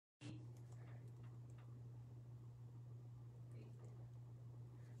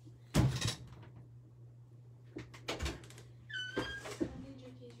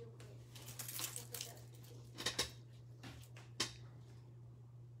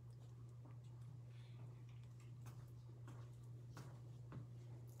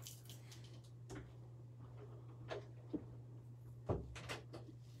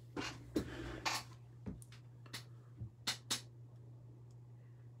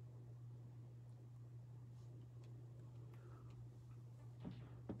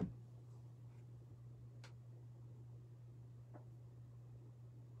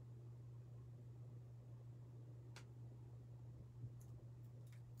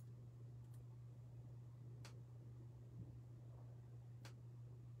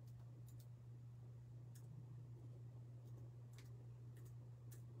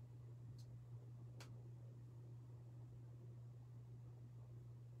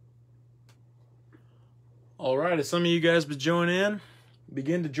All right, as some of you guys begin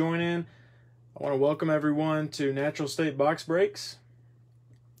to join in, I want to welcome everyone to Natural State Box Breaks,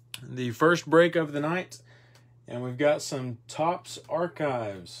 the first break of the night, and we've got some Topps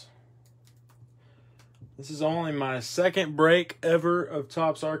Archives. This is only my second break ever of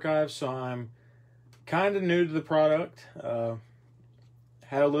Topps Archives, so I'm kind of new to the product.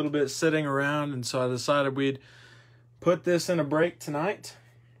 Had a little bit sitting around, and so I decided we'd put this in a break tonight.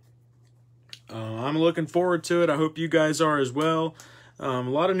 I'm looking forward to it. I hope you guys are as well. A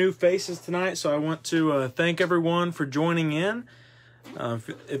lot of new faces tonight, so I want to thank everyone for joining in.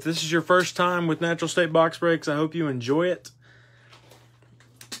 If this is your first time with Natural State Box Breaks, I hope you enjoy it.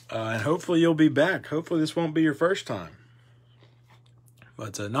 And hopefully you'll be back. Hopefully this won't be your first time.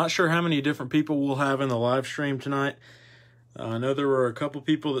 But not sure how many different people we'll have in the live stream tonight. I know there were a couple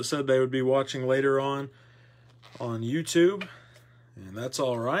people that said they would be watching later on YouTube, and that's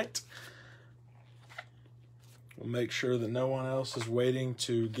all right. We'll make sure that no one else is waiting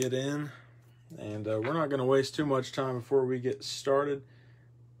to get in, and we're not going to waste too much time before we get started.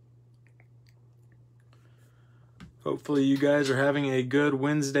 Hopefully you guys are having a good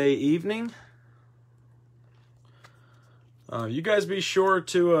Wednesday evening. You guys be sure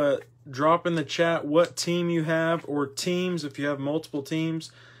to drop in the chat what team you have, or teams if you have multiple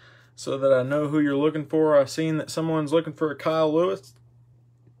teams, so that I know who you're looking for. I've seen that someone's looking for a Kyle Lewis.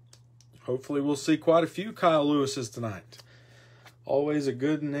 Hopefully we'll see quite a few Kyle Lewises tonight. Always a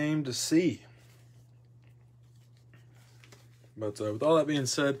good name to see. But with all that being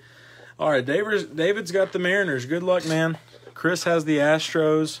said, all right, David's got the Mariners. Good luck, man. Chris has the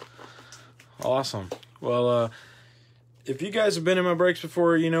Astros. Awesome. Well, if you guys have been in my breaks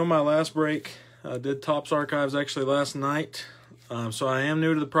before, you know my last break. I did Topps Archives actually last night. So I am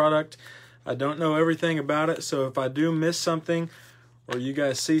new to the product. I don't know everything about it. So if I do miss something, or you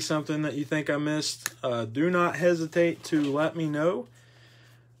guys see something that you think I missed, do not hesitate to let me know.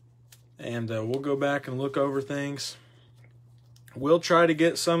 And we'll go back and look over things. We'll try to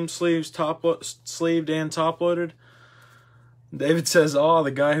get some sleeves sleeved and top-loaded. David says, oh,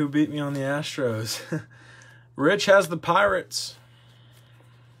 the guy who beat me on the Astros. Rich has the Pirates.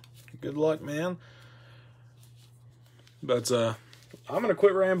 Good luck, man. But I'm going to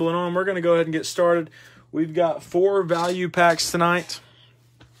quit rambling on. We're going to go ahead and get started. We've got 4 value packs tonight.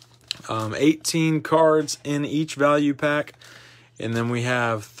 18 cards in each value pack. And then we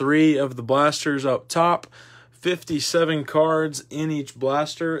have 3 of the blasters up top. 57 cards in each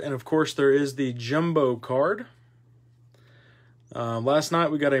blaster. And, of course, there is the jumbo card. Last night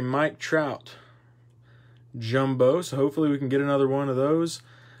we got a Mike Trout jumbo. So hopefully we can get another one of those.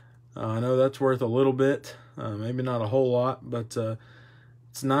 I know that's worth a little bit. Maybe not a whole lot, but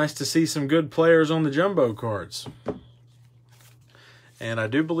it's nice to see some good players on the jumbo cards. And I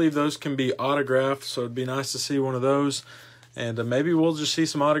do believe those can be autographed, so it'd be nice to see one of those. And maybe we'll just see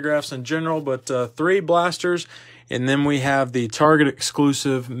some autographs in general, but 3 blasters. And then we have the Target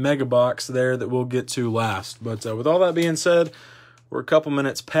exclusive mega box there that we'll get to last. But with all that being said, we're a couple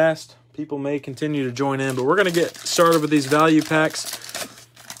minutes past. People may continue to join in, but we're going to get started with these value packs.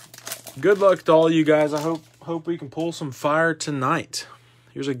 Good luck to all you guys. I hope we can pull some fire tonight.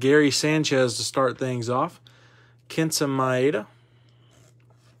 Here's a Gary Sanchez to start things off. Kenta Maeda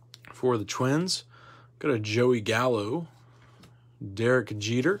for the Twins. Got a Joey Gallo. Derek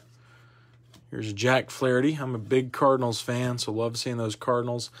Jeter. Here's Jack Flaherty. I'm a big Cardinals fan, so love seeing those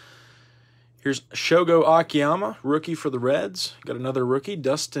Cardinals. Here's Shogo Akiyama, rookie for the Reds. Got another rookie,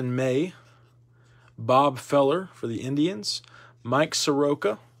 Dustin May. Bob Feller for the Indians. Mike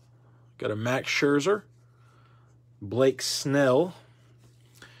Soroka. Got a Max Scherzer. Blake Snell.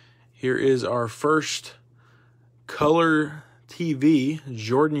 Here is our first color TV,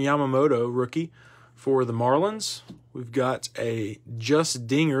 Jordan Yamamoto, rookie for the Marlins. We've got a Just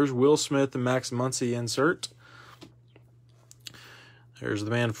Dingers, Will Smith and Max Muncy insert. There's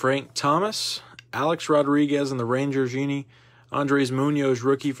the man Frank Thomas. Alex Rodriguez in the Rangers uni. Andres Munoz,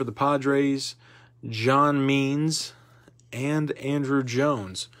 rookie for the Padres. John Means and Andrew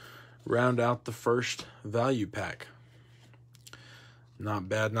Jones round out the first value pack. Not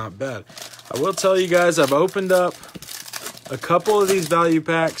bad, not bad. I will tell you guys, I've opened up a couple of these value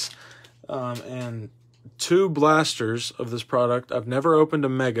packs and 2 blasters of this product. I've never opened a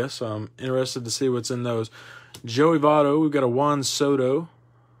mega, so I'm interested to see what's in those. Joey Votto, we've got a Juan Soto.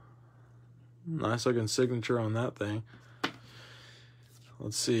 Nice looking signature on that thing.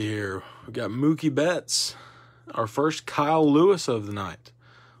 Let's see here. We've got Mookie Betts, our first Kyle Lewis of the night.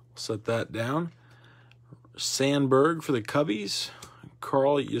 We'll set that down. Sandberg for the Cubbies.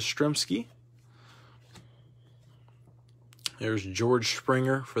 Carl Yastrzemski. There's George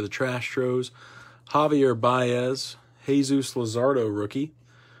Springer for the Astros. Javier Baez, Jesus Luzardo rookie,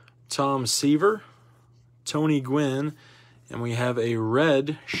 Tom Seaver, Tony Gwynn, and we have a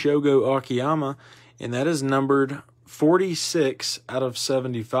red Shogo Akiyama, and that is numbered 46 out of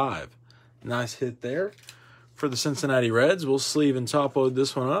 75. Nice hit there for the Cincinnati Reds. We'll sleeve and top load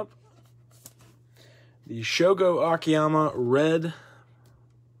this one up. The Shogo Akiyama red,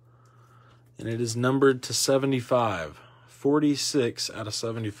 and it is numbered to 75. 46 out of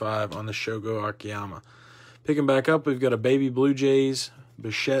 75 on the Shogo Akiyama. Picking back up, we've got a baby Blue Jays,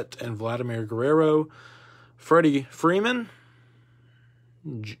 Bichette and Vladimir Guerrero, Freddie Freeman,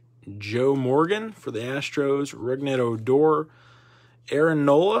 Joe Morgan for the Astros, Rougned Odor, Aaron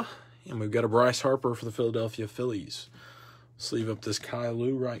Nola, and we've got a Bryce Harper for the Philadelphia Phillies. Sleeve up this Kai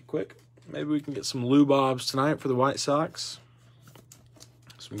Lu right quick. Maybe we can get some Lou Bobs tonight for the White Sox.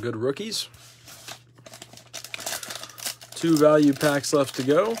 Some good rookies. 2 value packs left to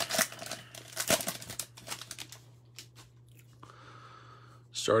go.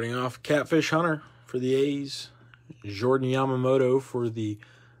 Starting off, Catfish Hunter for the A's, Jordan Yamamoto for the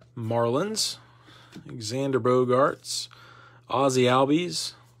Marlins, Xander Bogaerts, Ozzie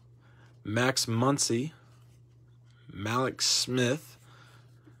Albies, Max Muncy, Malik Smith.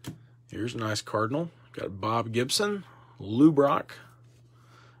 Here's a nice Cardinal. Got Bob Gibson, Lou Brock,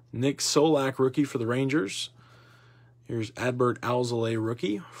 Nick Solak rookie for the Rangers. Here's Adbert Alzolay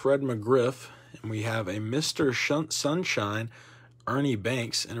rookie, Fred McGriff, and we have a Mr. Sunshine, Ernie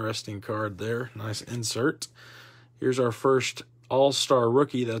Banks. Interesting card there. Nice insert. Here's our first All-Star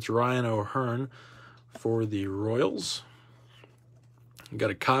rookie. That's Ryan O'Hearn for the Royals. We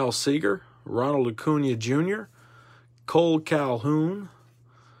got a Kyle Seager, Ronald Acuna Jr., Cole Calhoun.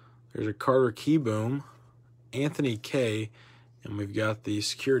 There's a Carter Kieboom, Anthony Kay, and we've got the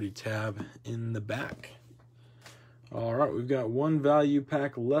security tab in the back. All right, we've got 1 value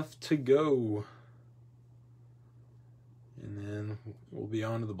pack left to go. And then we'll be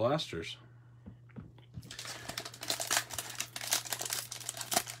on to the blasters.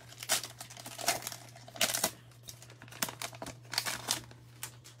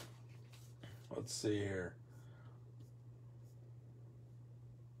 Let's see here.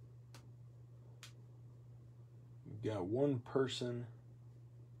 We've got one person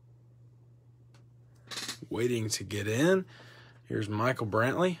waiting to get in. Here's Michael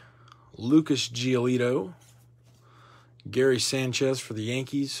Brantley, Lucas Giolito, Gary Sanchez for the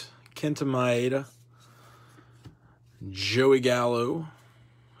Yankees, Kenta Maeda, Joey Gallo.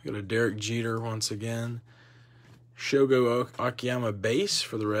 Got a Derek Jeter once again. Shogo Akiyama base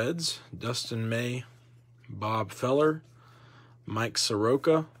for the Reds, Dustin May, Bob Feller, Mike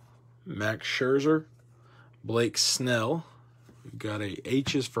Soroka, Max Scherzer, Blake Snell. We've got a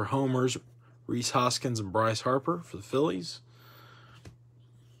H's for homers, Rhys Hoskins and Bryce Harper for the Phillies.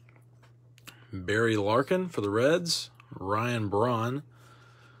 Barry Larkin for the Reds. Ryan Braun.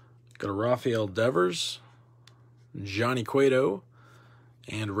 Got a Rafael Devers. Johnny Cueto.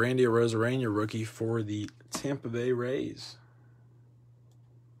 And Randy Arozarena, rookie for the Tampa Bay Rays.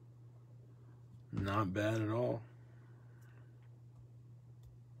 Not bad at all.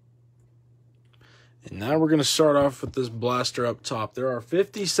 And now we're going to start off with this blaster up top. There are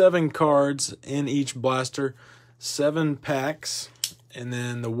 57 cards in each blaster, 7 packs, and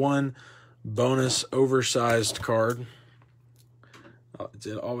then the 1 bonus oversized card. It's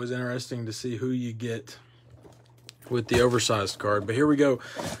always interesting to see who you get with the oversized card. But here we go.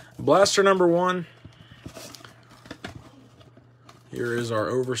 Blaster number 1. Here is our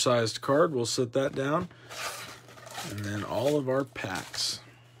oversized card. We'll set that down. And then all of our packs.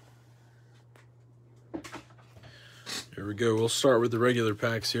 Here we go. We'll start with the regular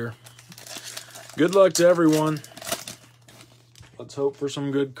packs here. Good luck to everyone. Let's hope for some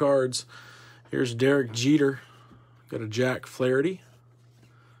good cards. Here's Derek Jeter. Got a Jack Flaherty.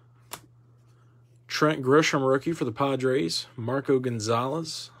 Trent Grisham, rookie for the Padres. Marco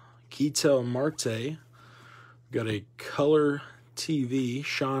Gonzalez. Ketel Marte. Got a Color TV.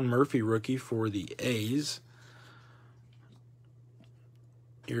 Sean Murphy, rookie for the A's.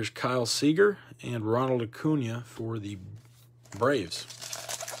 Here's Kyle Seager and Ronald Acuna for the Braves.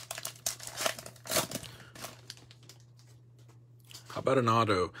 How about an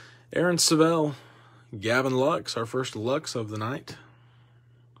auto? Aaron Savell, Gavin Lux, our first Lux of the night.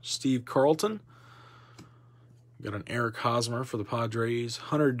 Steve Carlton. Got an Eric Hosmer for the Padres.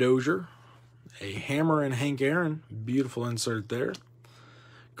 Hunter Dozier. A Hammer and Hank Aaron. Beautiful insert there.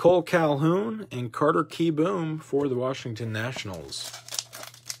 Cole Calhoun and Carter Kieboom for the Washington Nationals.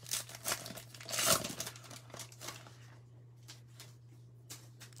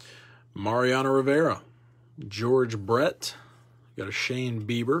 Mariano Rivera. George Brett. Got a Shane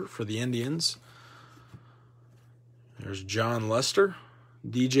Bieber for the Indians. There's John Lester,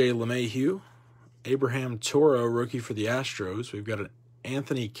 DJ LeMahieu, Abraham Toro, rookie for the Astros. We've got an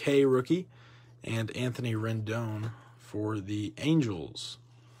Anthony Kay rookie and Anthony Rendon for the Angels.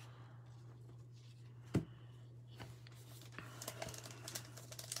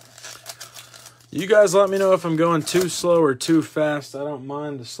 You guys let me know if I'm going too slow or too fast. I don't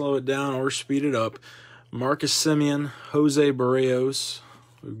mind to slow it down or speed it up. Marcus Semien, Jose Barrios.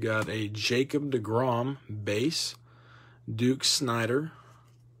 We've got a Jacob deGrom base. Duke Snider.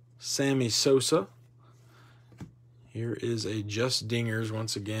 Sammy Sosa. Here is a Just Dingers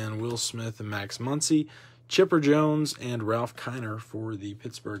once again. Will Smith and Max Muncy. Chipper Jones and Ralph Kiner for the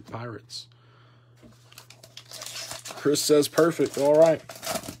Pittsburgh Pirates. Chris says perfect. All right.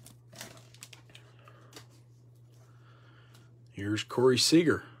 Here's Corey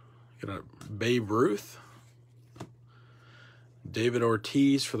Seager. Got a Babe Ruth. David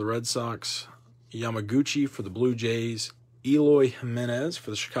Ortiz for the Red Sox. Yamaguchi for the Blue Jays. Eloy Jimenez for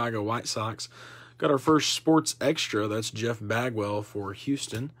the Chicago White Sox. Got our first Sports Extra. That's Jeff Bagwell for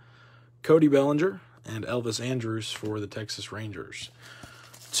Houston. Cody Bellinger and Elvis Andrus for the Texas Rangers.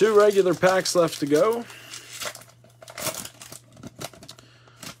 2 regular packs left to go.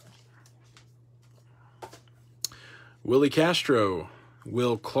 Willie Castro,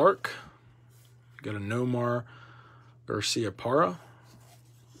 Will Clark, got a Nomar Garciaparra,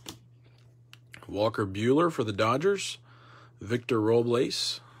 Walker Buehler for the Dodgers, Victor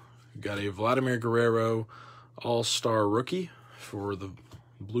Robles, got a Vladimir Guerrero All-Star rookie for the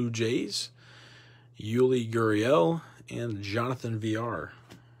Blue Jays, Yuli Gurriel, and Jonathan VR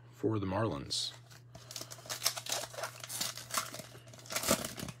for the Marlins.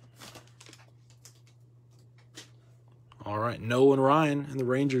 All right, Nolan Ryan in the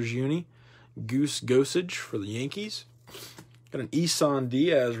Rangers uni. Goose Gossage for the Yankees. Got an Isan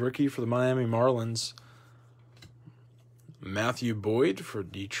Diaz rookie for the Miami Marlins. Matthew Boyd for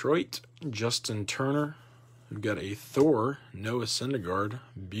Detroit. Justin Turner. We've got a Thor, Noah Syndergaard.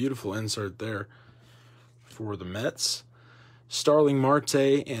 Beautiful insert there for the Mets. Starling Marte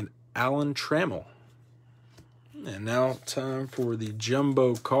and Alan Trammell. And now time for the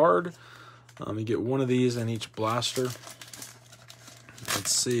jumbo card. You get one of these in each blaster.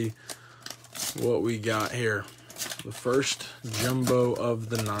 Let's see what we got here. The first jumbo of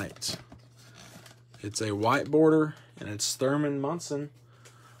the night. It's a white border, and it's Thurman Munson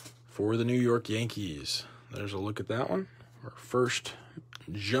for the New York Yankees. There's a look at that one. Our first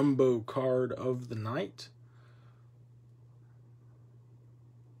jumbo card of the night.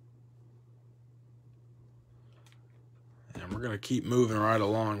 And we're going to keep moving right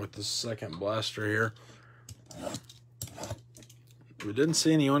along with the second blaster here. We didn't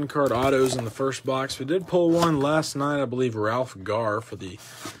see any on-card autos in the first box. We did pull one last night, I believe, Ralph Garr for the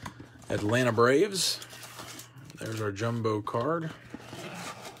Atlanta Braves. There's our jumbo card.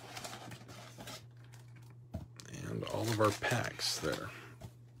 And all of our packs there.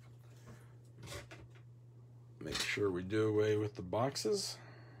 Make sure we do away with the boxes.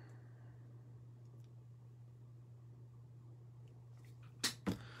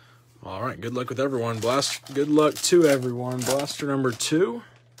 All right, good luck with everyone. Good luck to everyone. Blaster number 2.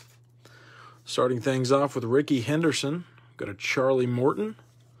 Starting things off with Ricky Henderson. Got a Charlie Morton.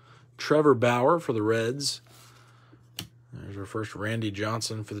 Trevor Bauer for the Reds. There's our first Randy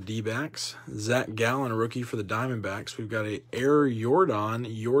Johnson for the D-backs. Zach Gallen, rookie for the Diamondbacks. We've got a Air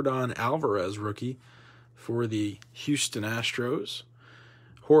Yordan Alvarez rookie for the Houston Astros.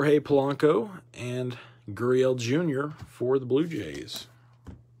 Jorge Polanco and Gurriel Jr. for the Blue Jays.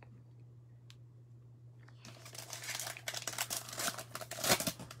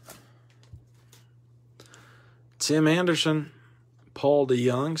 Tim Anderson, Paul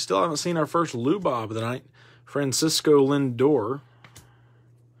DeYoung. Still haven't seen our first Lubob of the night. Francisco Lindor.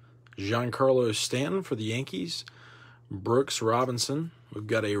 Giancarlo Stanton for the Yankees. Brooks Robinson. We've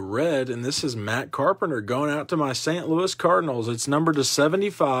got a red, and this is Matt Carpenter going out to my St. Louis Cardinals. It's numbered to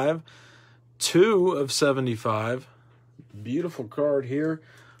 75. 2 of 75. Beautiful card here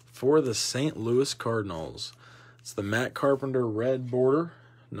for the St. Louis Cardinals. It's the Matt Carpenter red border,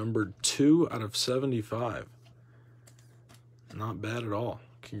 numbered 2 out of 75. Not bad at all.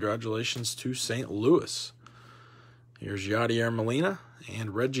 Congratulations to St. Louis. Here's Yadier Molina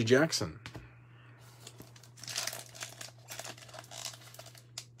and Reggie Jackson.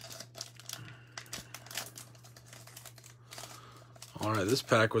 All right, this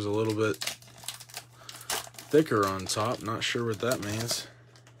pack was a little bit thicker on top. Not sure what that means.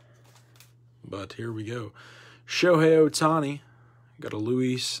 But here we go. Shohei Ohtani. Got a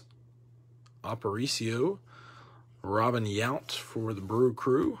Luis Aparicio. Robin Yount for the Brew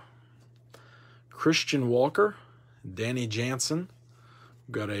Crew. Christian Walker Danny Jansen.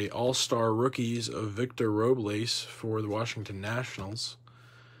 We've got a All-Star Rookies of Victor Robles for the Washington Nationals.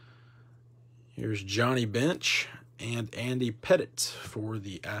 Here's Johnny Bench and Andy Pettitte for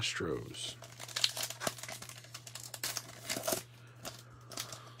the Astros.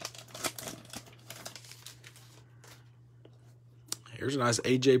 Here's a nice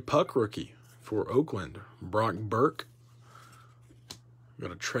A.J. Puck rookie for Oakland. Brock Burke.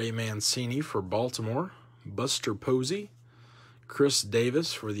 Got a Trey Mancini for Baltimore. Buster Posey. Chris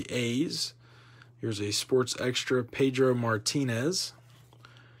Davis for the A's. Here's a Sports Extra Pedro Martinez.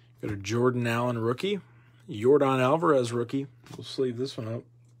 Got a Jordan Allen rookie. Yordan Alvarez rookie. We'll sleeve this one up.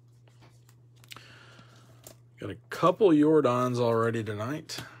 Got a couple Jordans already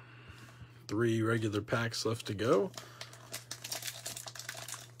tonight. 3 regular packs left to go.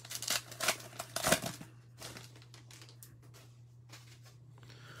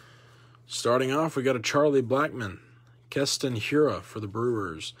 Starting off, we got a Charlie Blackmon, Keston Hiura for the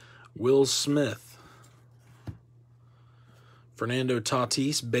Brewers, Will Smith, Fernando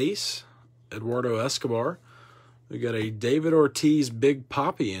Tatis base, Eduardo Escobar. We got a David Ortiz Big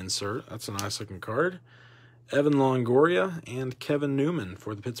Papi insert. That's a nice looking card. Evan Longoria and Kevin Newman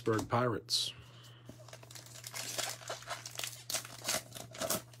for the Pittsburgh Pirates.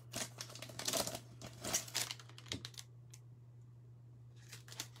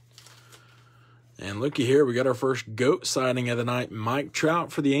 And looky here, we got our first GOAT sighting of the night. Mike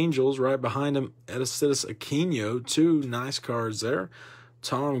Trout for the Angels. Right behind him, Edicitus Aquino. 2 nice cards there.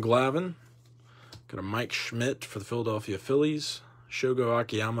 Tom Glavine. Got a Mike Schmidt for the Philadelphia Phillies. Shogo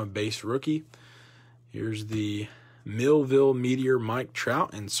Akiyama base rookie. Here's the Millville Meteor Mike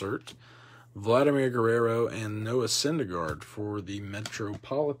Trout insert. Vladimir Guerrero and Noah Syndergaard for the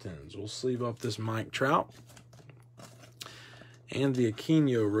Metropolitans. We'll sleeve up this Mike Trout. And the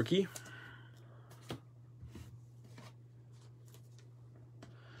Aquino rookie.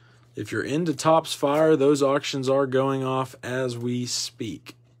 If you're into Topps Fire, those auctions are going off as we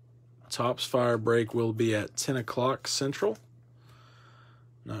speak. Topps Fire break will be at 10 o'clock Central.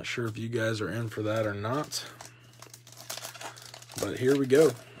 Not sure if you guys are in for that or not. But here we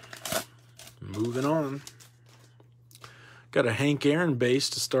go. Moving on. Got a Hank Aaron base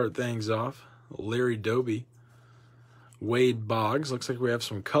to start things off. Larry Doby. Wade Boggs. Looks like we have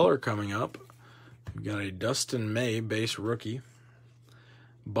some color coming up. We've got a Dustin May base rookie.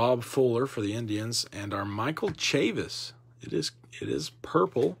 Bob Fuller for the Indians, and our Michael Chavis. It is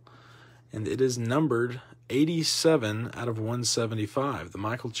purple, and it is numbered 87 out of 175. The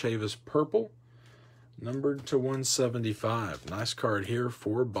Michael Chavis purple, numbered to 175. Nice card here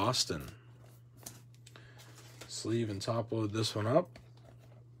for Boston. Sleeve and top load this one up.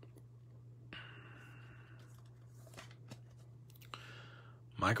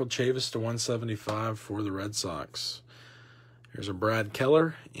 Michael Chavis to 175 for the Red Sox. Here's a Brad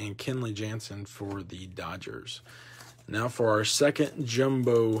Keller and Kenley Jansen for the Dodgers. Now for our second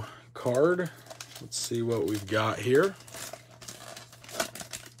jumbo card. Let's see what we've got here.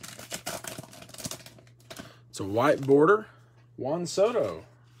 It's a white border. Juan Soto.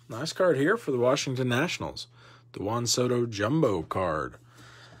 Nice card here for the Washington Nationals. The Juan Soto jumbo card.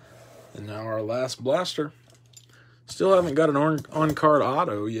 And now our last blaster. Still haven't got an on-card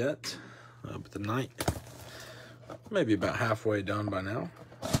auto yet. But the night... maybe about halfway done by now.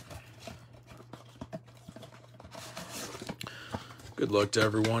 Good luck to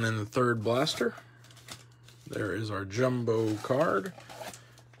everyone in the third blaster. There is our jumbo card.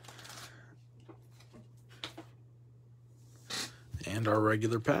 And our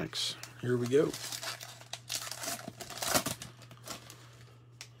regular packs. Here we go.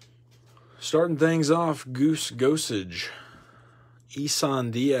 Starting things off, Goose Gossage.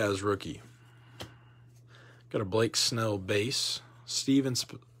 Isan Diaz rookie. Got a Blake Snell base. Steven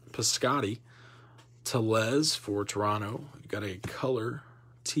Piscotty. Tellez for Toronto. Got a color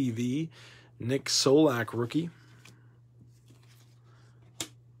TV. Nick Solak rookie.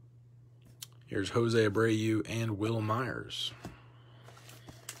 Here's Jose Abreu and Will Myers.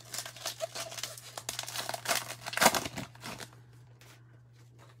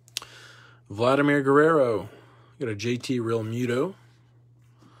 Vladimir Guerrero. Got a JT Realmuto.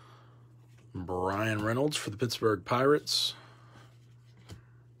 Brian Reynolds for the Pittsburgh Pirates.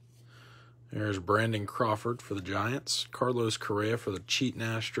 There's Brandon Crawford for the Giants. Carlos Correa for the Cheatin'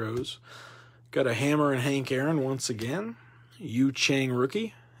 Astros. Got a Hammer and Hank Aaron once again. Yu Chang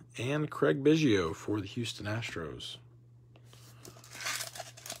rookie. And Craig Biggio for the Houston Astros.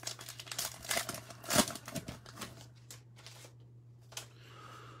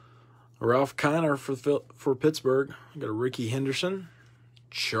 Ralph Kiner for Pittsburgh. Got a Ricky Henderson.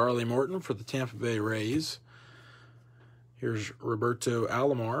 Charlie Morton for the Tampa Bay Rays. Here's Roberto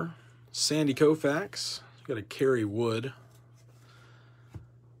Alomar, Sandy Koufax, got a Kerry Wood,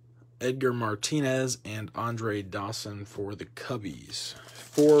 Edgar Martinez, and Andre Dawson for the Cubbies.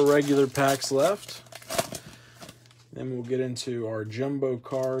 4 regular packs left. Then we'll get into our jumbo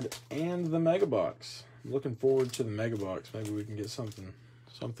card and the mega box. I'm looking forward to the mega box. Maybe we can get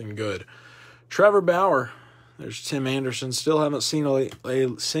something good. Trevor Bauer. There's Tim Anderson. Still haven't seen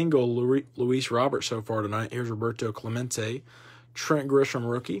a single Luis Robert so far tonight. Here's Roberto Clemente. Trent Grisham,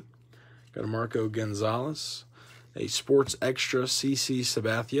 rookie. Got a Marco Gonzalez. A Sports Extra CC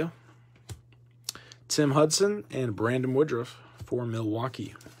Sabathia. Tim Hudson and Brandon Woodruff for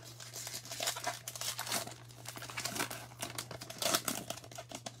Milwaukee.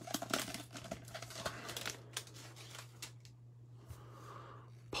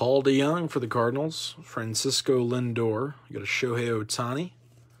 Paul DeYoung for the Cardinals. Francisco Lindor. You got a Shohei Ohtani.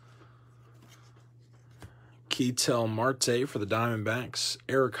 Ketel Marte for the Diamondbacks.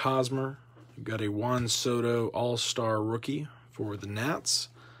 Eric Hosmer. You got a Juan Soto All-Star rookie for the Nats.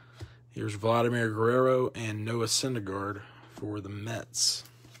 Here's Vladimir Guerrero and Noah Syndergaard for the Mets.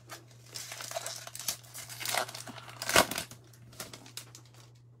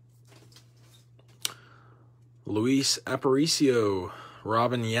 Luis Aparicio.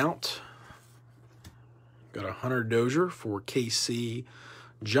 Robin Yount. Got a Hunter Dozier for KC.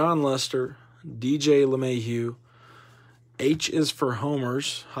 John Lester. DJ LeMahieu. H is for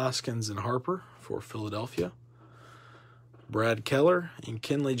homers. Hoskins and Harper for Philadelphia. Brad Keller and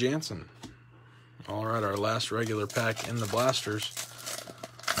Kenley Jansen. All right, our last regular pack in the blasters.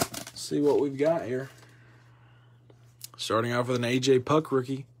 Let's see what we've got here. Starting off with an A.J. Puck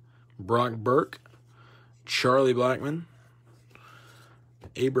rookie. Brock Burke. Charlie Blackmon.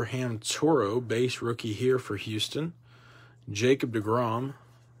 Abraham Toro, base rookie here for Houston. Jacob deGrom.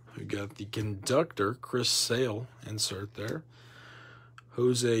 We got the conductor, Chris Sale, insert there.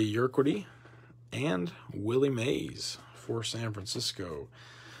 Jose Urquidy. And Willie Mays for San Francisco.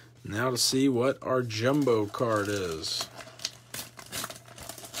 Now to see what our jumbo card is.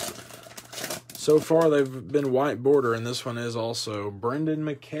 So far, they've been white border, and this one is also Brendan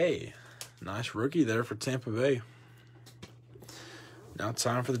McKay. Nice rookie there for Tampa Bay. Now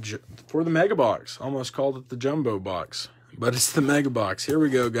time for the mega box. Almost called it the jumbo box, but it's the mega box. Here we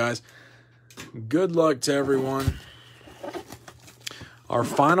go, guys. Good luck to everyone. Our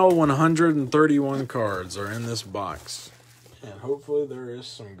final 131 cards are in this box, and hopefully there is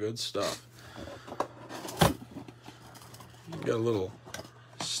some good stuff. Got a little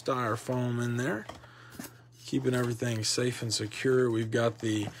styrofoam in there, keeping everything safe and secure. We've got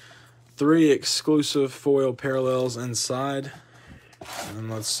the 3 exclusive foil parallels inside. And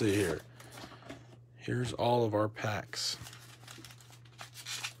let's see here. Here's all of our packs.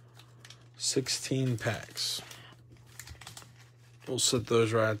 16 packs. We'll set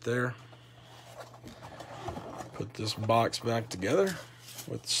those right there. Put this box back together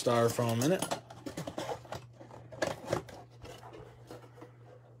with the styrofoam in it.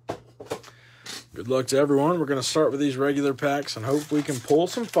 Good luck to everyone. We're going to start with these regular packs and hope we can pull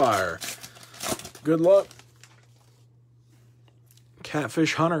some fire. Good luck.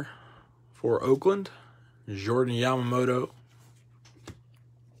 Catfish Hunter for Oakland. Jordan Yamamoto.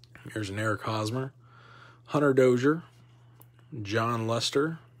 Here's an Eric Hosmer. Hunter Dozier. John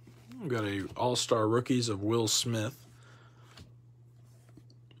Lester. We've got a All-Star rookies of Will Smith.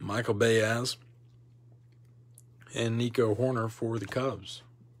 Michael Baez. And Nico Horner for the Cubs.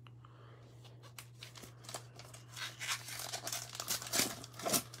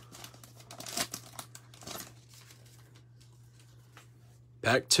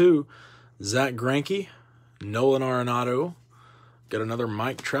 Pack 2, Zach Greinke, Nolan Arenado. Got another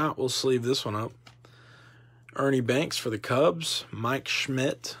Mike Trout. We'll sleeve this one up. Ernie Banks for the Cubs. Mike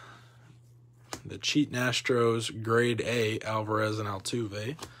Schmidt. The Cheat Astros, Grade A, Alvarez and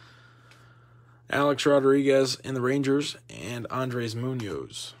Altuve. Alex Rodriguez in the Rangers, and Andres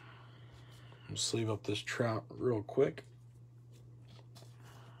Munoz. We'll sleeve up this Trout real quick.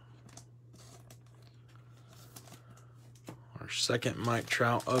 Our second Mike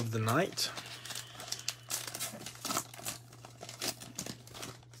Trout of the night.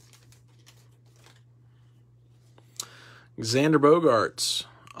 Xander Bogaerts,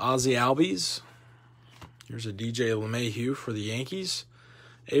 Ozzie Albies. Here's a DJ LeMahieu for the Yankees.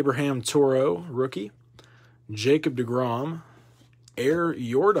 Abraham Toro, rookie. Jacob deGrom. Air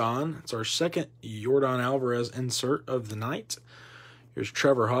Jordan. It's our second Jordan Alvarez insert of the night. Here's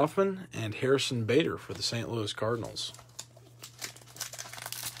Trevor Hoffman and Harrison Bader for the St. Louis Cardinals.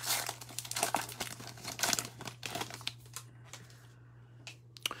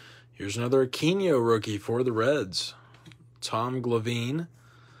 Here's another Aquino rookie for the Reds. Tom Glavine,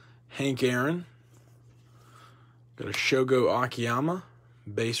 Hank Aaron. Got a Shogo Akiyama,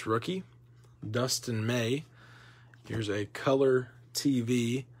 base rookie. Dustin May. Here's a color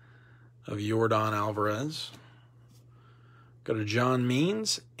TV of Yordan Alvarez. Got a John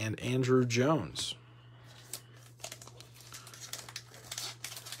Means and Andrew Jones.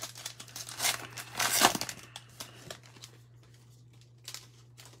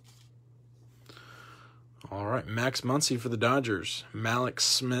 All right, Max Muncy for the Dodgers. Malik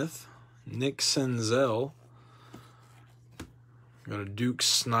Smith, Nick Senzel. Got a Duke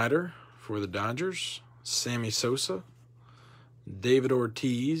Snider for the Dodgers. Sammy Sosa, David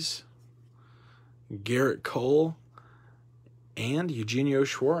Ortiz, Garrett Cole, and Eugenio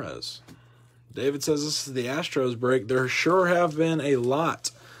Suarez. David says this is the Astros break. There sure have been a lot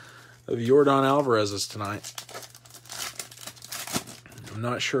of Yordan Alvarez's tonight. I'm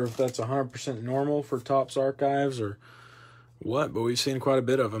not sure if that's 100% normal for Topps Archives or what, but we've seen quite a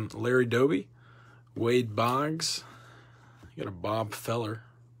bit of them. Larry Doby, Wade Boggs. You got a Bob Feller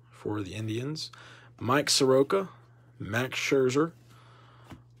for the Indians. Mike Soroka, Max Scherzer.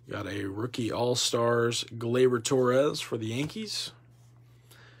 Got a rookie All-Stars Gleyber Torres for the Yankees.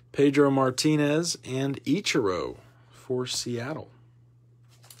 Pedro Martinez and Ichiro for Seattle.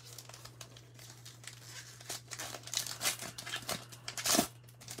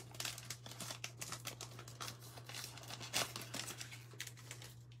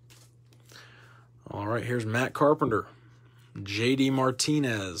 All right, here's Matt Carpenter. J.D.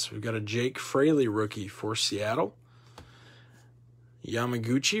 Martinez. We've got a Jake Fraley rookie for Seattle.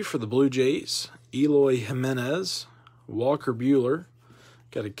 Yamaguchi for the Blue Jays. Eloy Jimenez. Walker Buehler.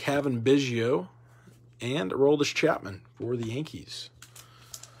 Got a Kevin Biggio. And Aroldis Chapman for the Yankees.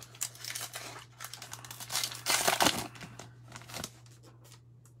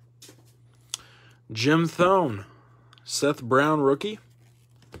 Jim Thone. Seth Brown rookie.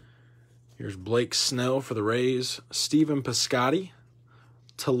 Here's Blake Snell for the Rays. Stephen Piscotty.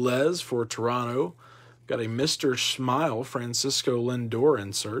 Tellez for Toronto. Got a Mr. Smile Francisco Lindor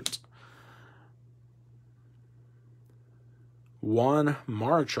insert. Juan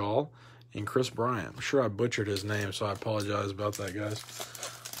Marichal and Chris Bryant. I'm sure I butchered his name, so I apologize about that, guys.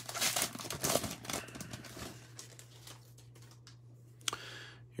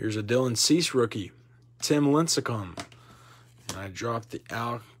 Here's a Dylan Cease rookie. Tim Lincecum. And I dropped the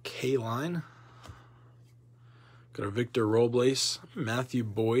Al Kaline. Got a Victor Robles, Matthew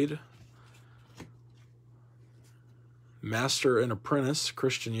Boyd, Master and Apprentice,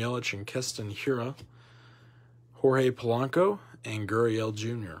 Christian Yelich and Keston Hiura, Jorge Polanco, and Gurriel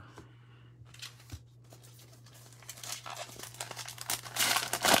Jr.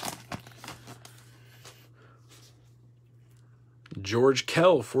 George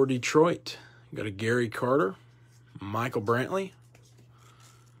Kell for Detroit. Got a Gary Carter, Michael Brantley.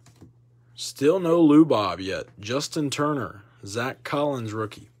 Still no Lou Bob yet. Justin Turner, Zach Collins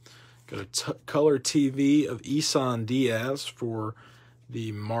rookie. Got a color TV of Isan Diaz for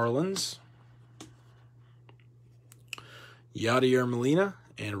the Marlins. Yadier Molina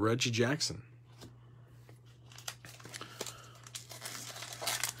and Reggie Jackson.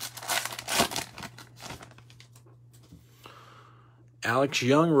 Alex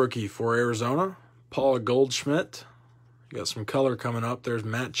Young rookie for Arizona. Paul Goldschmidt. Got some color coming up. There's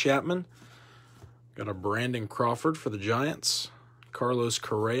Matt Chapman. Got a Brandon Crawford for the Giants. Carlos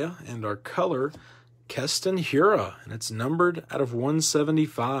Correa. And our color, Keston Hiura. And it's numbered out of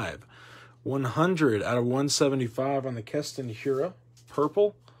 175. 100 out of 175 on the Keston Hiura.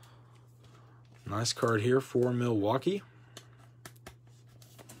 Purple. Nice card here for Milwaukee.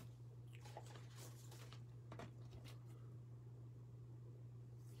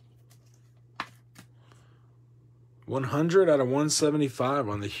 $100 out of 175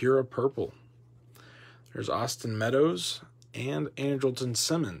 on the Hiura Purple. There's Austin Meadows and Andrelton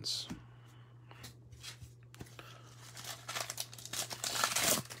Simmons.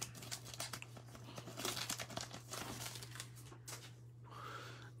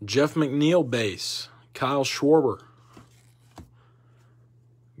 Jeff McNeil base. Kyle Schwarber.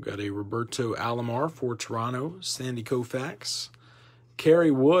 Got a Roberto Alomar for Toronto. Sandy Koufax.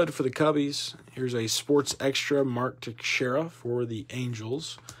 Kerry Wood for the Cubbies. Here's a Sports Extra Mark Teixeira for the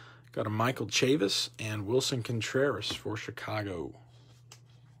Angels. Got a Michael Chavis and Wilson Contreras for Chicago.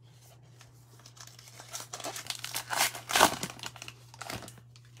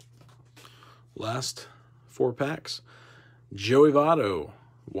 Last 4 packs. Joey Votto,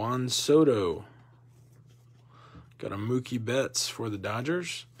 Juan Soto. Got a Mookie Betts for the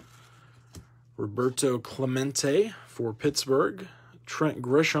Dodgers. Roberto Clemente for Pittsburgh. Trent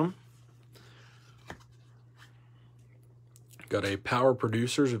Grisham. Got a Power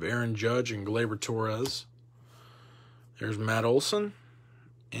Producers of Aaron Judge and Gleyber Torres. There's Matt Olson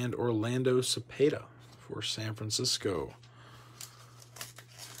and Orlando Cepeda for San Francisco.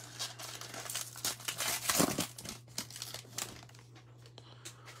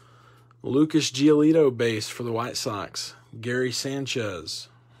 Lucas Giolito base for the White Sox. Gary Sanchez.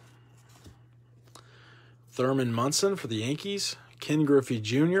 Thurman Munson for the Yankees. Ken Griffey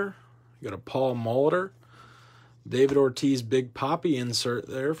Jr. Got a Paul Molitor. David Ortiz Big Papi insert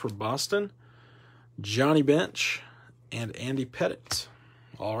there for Boston. Johnny Bench and Andy Pettitte.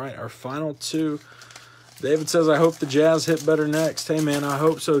 All right, our final two. David says, I hope the Jazz hit better next. Hey, man, I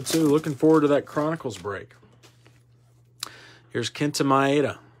hope so, too. Looking forward to that Chronicles break. Here's Kenta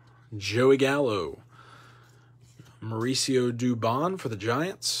Maeda. Joey Gallo. Mauricio Dubon for the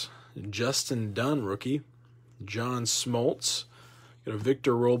Giants. Justin Dunn, rookie. John Smoltz. Got a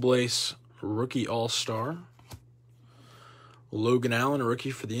Victor Robles, rookie all-star. Logan Allen, rookie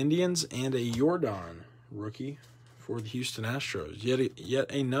for the Indians. And a Jordan, rookie for the Houston Astros.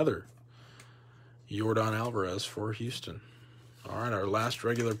 Yet another Jordan Alvarez for Houston. All right, our last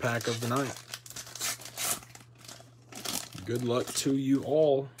regular pack of the night. Good luck to you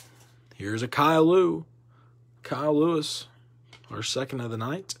all. Here's a Kyle Lewis, our second of the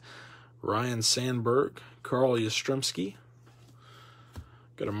night. Ryan Sandberg, Carl Yastrzemski.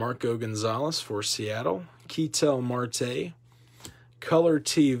 Got a Marco Gonzalez for Seattle. Ketel Marte. Color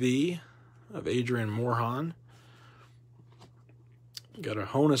TV of Adrian Morejon. Got a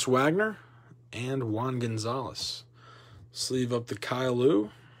Honus Wagner and Juan Gonzalez. Sleeve up the Kyle.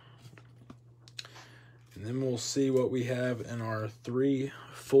 And then we'll see what we have in our 3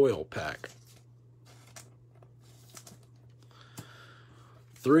 foil pack.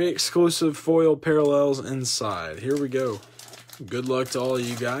 3 exclusive foil parallels inside. Here we go. Good luck to all of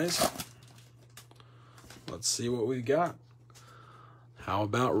you guys. Let's see what we got. How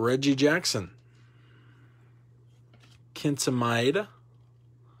about Reggie Jackson? Kenta Maeda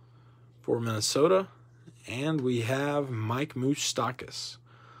for Minnesota. And we have Mike Moustakas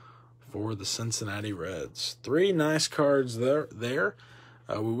for the Cincinnati Reds. 3 nice cards there.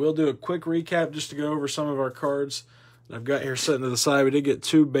 We will do a quick recap just to go over some of our cards that I've got here sitting to the side. We did get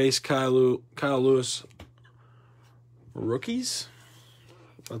 2 base Kyle Lewis rookies.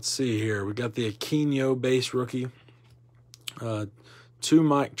 Let's see here. We got the Aquino base rookie. 2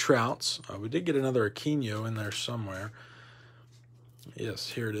 Mike Trouts. We did get another Aquino in there somewhere. Yes,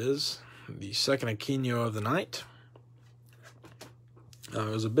 here it is. The second Aquino of the night. It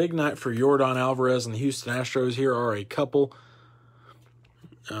was a big night for Jordan Alvarez and the Houston Astros. Here are a couple.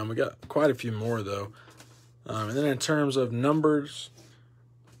 We got quite a few more, though. And then in terms of numbers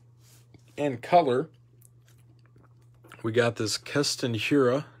and color, we got this Keston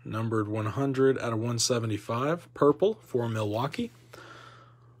Hiura, numbered 100 out of 175, purple for Milwaukee.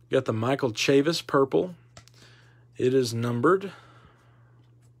 We got the Michael Chavis purple. It is numbered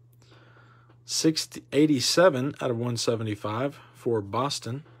 87 out of 175 for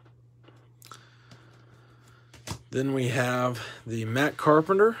Boston. Then we have the Matt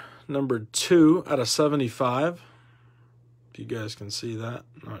Carpenter, numbered 2 out of 75. If you guys can see that,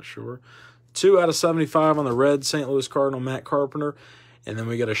 not sure. 2 out of 75 on the red St. Louis Cardinal Matt Carpenter. And then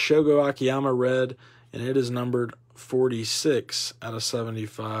we got a Shogo Akiyama red, and it is numbered 46 out of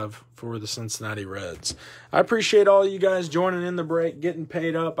 75 for the Cincinnati Reds. I appreciate all you guys joining in the break, getting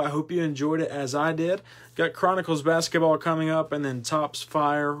paid up. I hope you enjoyed it as I did. Got Chronicles basketball coming up, and then Topps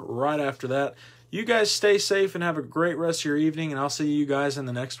Fire right after that. You guys stay safe and have a great rest of your evening, and I'll see you guys in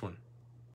the next one.